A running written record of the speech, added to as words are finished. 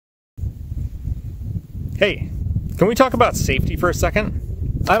Hey, can we talk about safety for a second?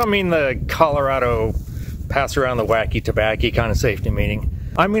 I don't mean the Colorado pass around the wacky tobacco kind of safety meaning.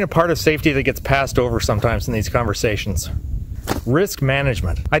 I mean a part of safety that gets passed over sometimes in these conversations. Risk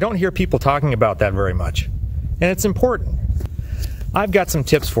management. I don't hear people talking about that very much, and it's important. I've got some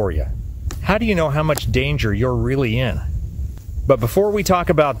tips for you. How do you know how much danger you're really in? But before we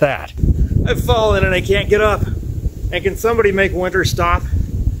talk about that, I've fallen and I can't get up. And can somebody make winter stop?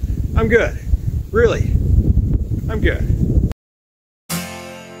 I'm good. Really. I'm good.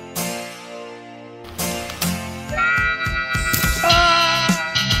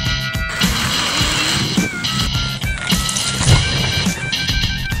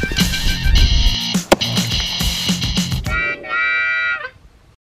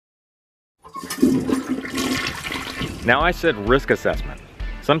 Now I said risk assessment.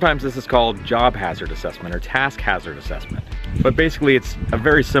 Sometimes this is called job hazard assessment or task hazard assessment. But basically it's a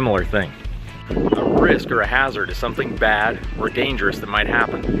very similar thing. A risk or a hazard is something bad or dangerous that might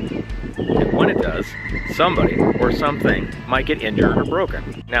happen. And when it does, somebody or something might get injured or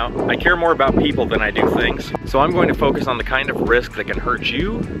broken. Now, I care more about people than I do things, so I'm going to focus on the kind of risk that can hurt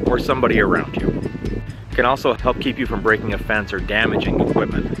you or somebody around you. It can also help keep you from breaking a fence or damaging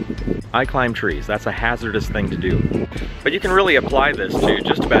equipment. I climb trees. That's a hazardous thing to do. But you can really apply this to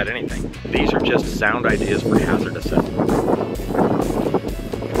just about anything. These are just sound ideas for hazard assessment.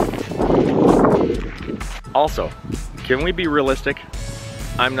 Also, can we be realistic?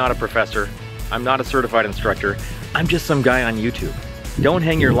 I'm not a professor. I'm not a certified instructor. I'm just some guy on YouTube. Don't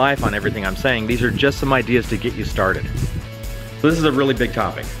hang your life on everything I'm saying. These are just some ideas to get you started. So this is a really big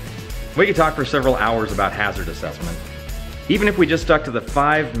topic. We could talk for several hours about hazard assessment, even if we just stuck to the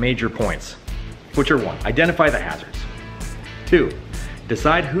 5 major points, which are 1, identify the hazards. 2,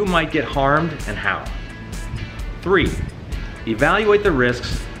 decide who might get harmed and how. 3, evaluate the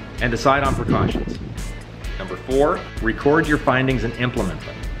risks and decide on precautions. Number 4, record your findings and implement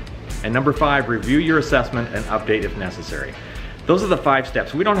them. And number 5, review your assessment and update if necessary. Those are the 5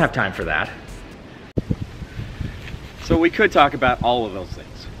 steps. We don't have time for that. So we could talk about all of those things.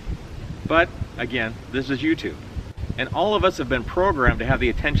 But again, this is YouTube. And all of us have been programmed to have the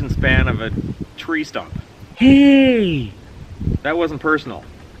attention span of a tree stump. Hey! That wasn't personal.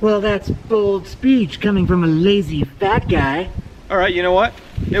 Well, that's bold speech coming from a lazy fat guy. All right, you know what?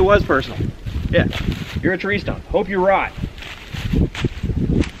 It was personal. Yeah, you're a tree stump. Hope you rot.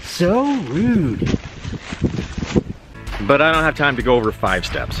 So rude. But I don't have time to go over 5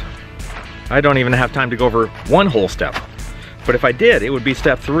 steps. I don't even have time to go over 1 whole step. But if I did, it would be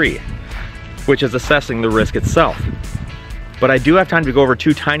step 3, which is assessing the risk itself. But I do have time to go over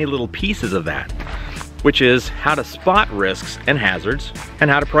 2 tiny little pieces of that, which is how to spot risks and hazards and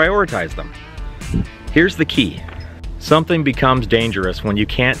how to prioritize them. Here's the key. Something becomes dangerous when you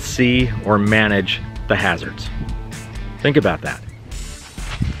can't see or manage the hazards. Think about that.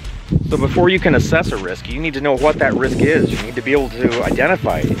 So before you can assess a risk, you need to know what that risk is. You need to be able to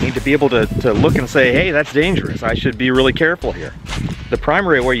identify it. You need to be able to look and say, hey, that's dangerous. I should be really careful here. The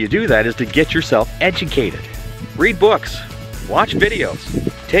primary way you do that is to get yourself educated. Read books, watch videos,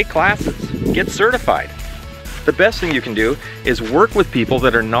 take classes, get certified. The best thing you can do is work with people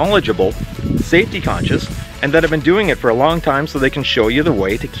that are knowledgeable, safety conscious, and that have been doing it for a long time so they can show you the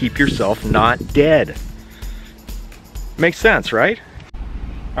way to keep yourself not dead. Makes sense, right?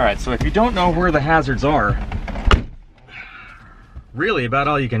 All right, so if you don't know where the hazards are, really about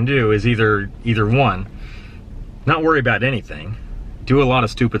all you can do is either 1, not worry about anything, do a lot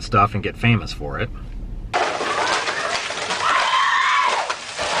of stupid stuff and get famous for it.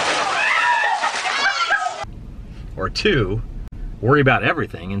 Or 2, worry about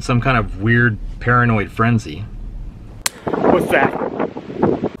everything in some kind of weird paranoid frenzy. What's that?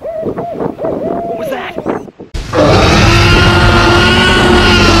 What was that?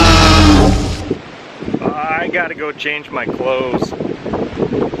 I gotta go change my clothes.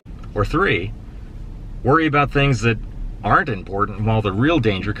 Or 3, worry about things that aren't important while the real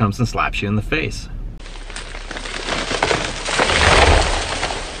danger comes and slaps you in the face.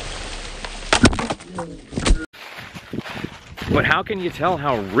 But how can you tell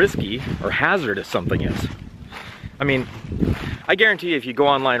how risky or hazardous something is? I mean, I guarantee you if you go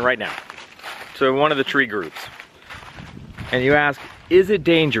online right now to one of the tree groups and you ask, is it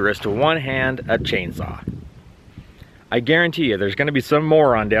dangerous to one-hand a chainsaw? I guarantee you there's gonna be some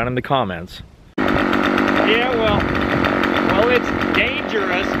moron down in the comments. Yeah, well, it's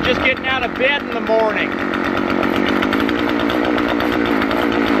dangerous just getting out of bed in the morning.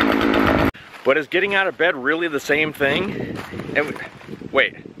 But is getting out of bed really the same thing? And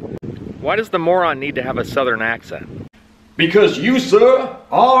wait, why does the moron need to have a southern accent? Because you, sir,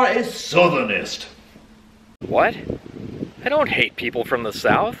 are a Southernist. What? I don't hate people from the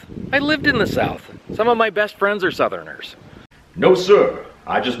South. I lived in the South. Some of my best friends are Southerners. No, sir.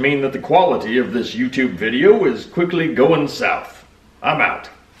 I just mean that the quality of this YouTube video is quickly going south. I'm out.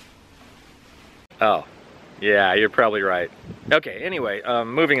 Oh, yeah, you're probably right. Okay, anyway,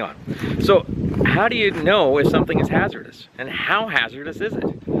 moving on. So, how do you know if something is hazardous? And how hazardous is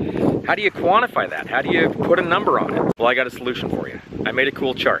it? How do you quantify that? How do you put a number on it? Well, I got a solution for you. I made a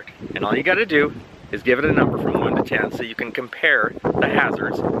cool chart. And all you got to do is give it a number from 1 to 10 so you can compare the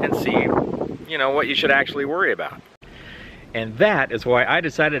hazards and see, you know, what you should actually worry about. And that is why I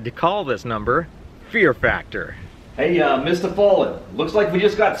decided to call this number Fear Factor. Hey, Mr. Fallen, looks like we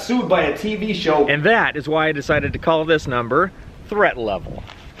just got sued by a TV show. And that is why I decided to call this number Threat Level.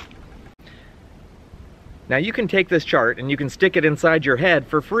 Now you can take this chart and you can stick it inside your head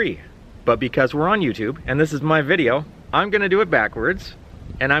for free. But because we're on YouTube and this is my video, I'm going to do it backwards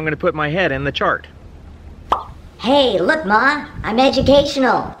and I'm going to put my head in the chart. Hey, look, Ma, I'm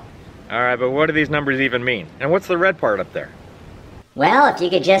educational. Alright, but what do these numbers even mean? And what's the red part up there? Well, if you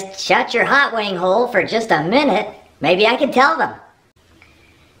could just shut your hot wing hole for just a minute, maybe I could tell them.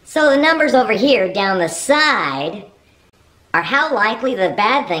 So the numbers over here down the side are how likely the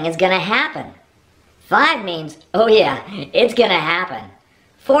bad thing is going to happen. 5 means, oh yeah, it's going to happen.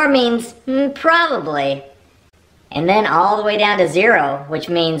 4 means, probably. And then all the way down to 0, which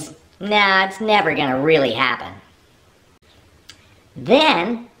means, nah, it's never going to really happen.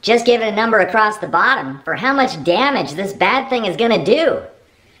 Then, just give it a number across the bottom for how much damage this bad thing is going to do.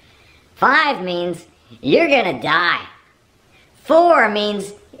 5 means you're going to die. 4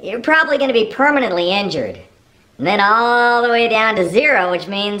 means you're probably going to be permanently injured. And then all the way down to 0, which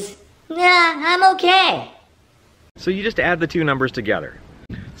means, nah, I'm okay. So you just add the two numbers together.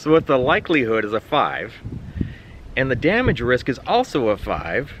 So if the likelihood is a 5, and the damage risk is also a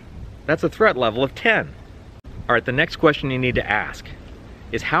 5, that's a threat level of 10. Alright, the next question you need to ask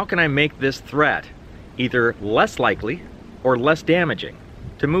is how can I make this threat either less likely or less damaging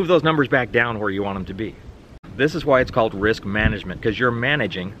to move those numbers back down where you want them to be. This is why it's called risk management, because you're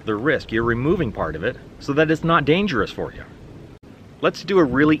managing the risk. You're removing part of it so that it's not dangerous for you. Let's do a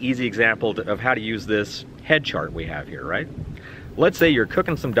really easy example of how to use this head chart we have here, right? Let's say you're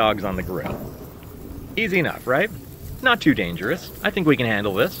cooking some dogs on the grill. Easy enough, right? Not too dangerous. I think we can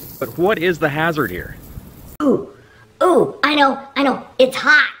handle this. But what is the hazard here? Ooh, I know, it's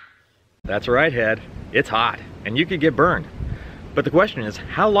hot. That's right, Head. It's hot, and you could get burned. But the question is,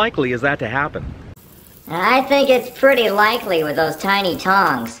 how likely is that to happen? I think it's pretty likely with those tiny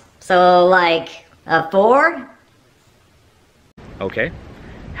tongs. So, like, a 4? Okay.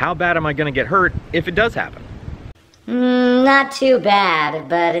 How bad am I going to get hurt if it does happen? Not too bad,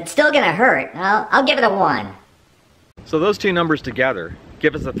 but it's still gonna hurt. I'll give it a 1. So those two numbers together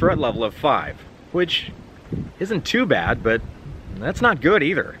give us a threat level of 5, which isn't too bad, but that's not good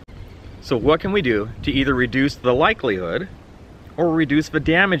either. So what can we do to either reduce the likelihood or reduce the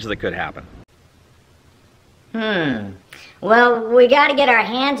damage that could happen? Well, we gotta get our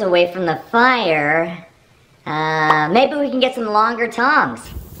hands away from the fire. Maybe we can get some longer tongs.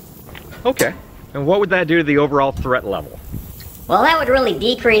 Okay. And what would that do to the overall threat level? Well, that would really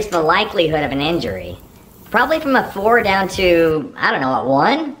decrease the likelihood of an injury. Probably from a 4 down to, I don't know, a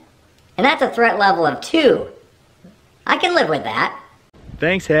 1? And that's a threat level of 2. I can live with that.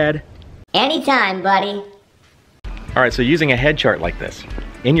 Thanks, Head. Anytime, buddy. Alright, so using a head chart like this,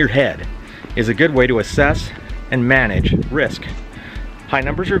 in your head, is a good way to assess and manage risk. High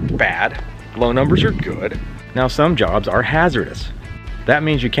numbers are bad, low numbers are good. Now some jobs are hazardous. That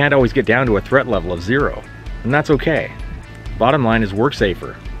means you can't always get down to a threat level of 0, and that's okay. Bottom line is work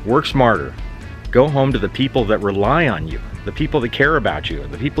safer, work smarter. Go home to the people that rely on you, the people that care about you,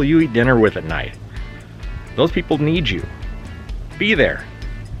 the people you eat dinner with at night. Those people need you. Be there.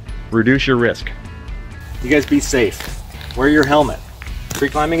 Reduce your risk. You guys be safe. Wear your helmet. Tree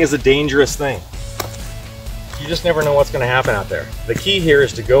climbing is a dangerous thing. You just never know what's going to happen out there. The key here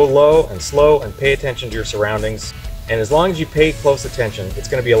is to go low and slow and pay attention to your surroundings. And as long as you pay close attention, it's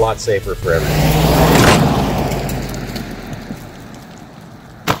going to be a lot safer for everyone.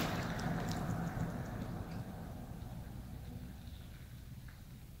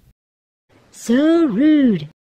 So rude.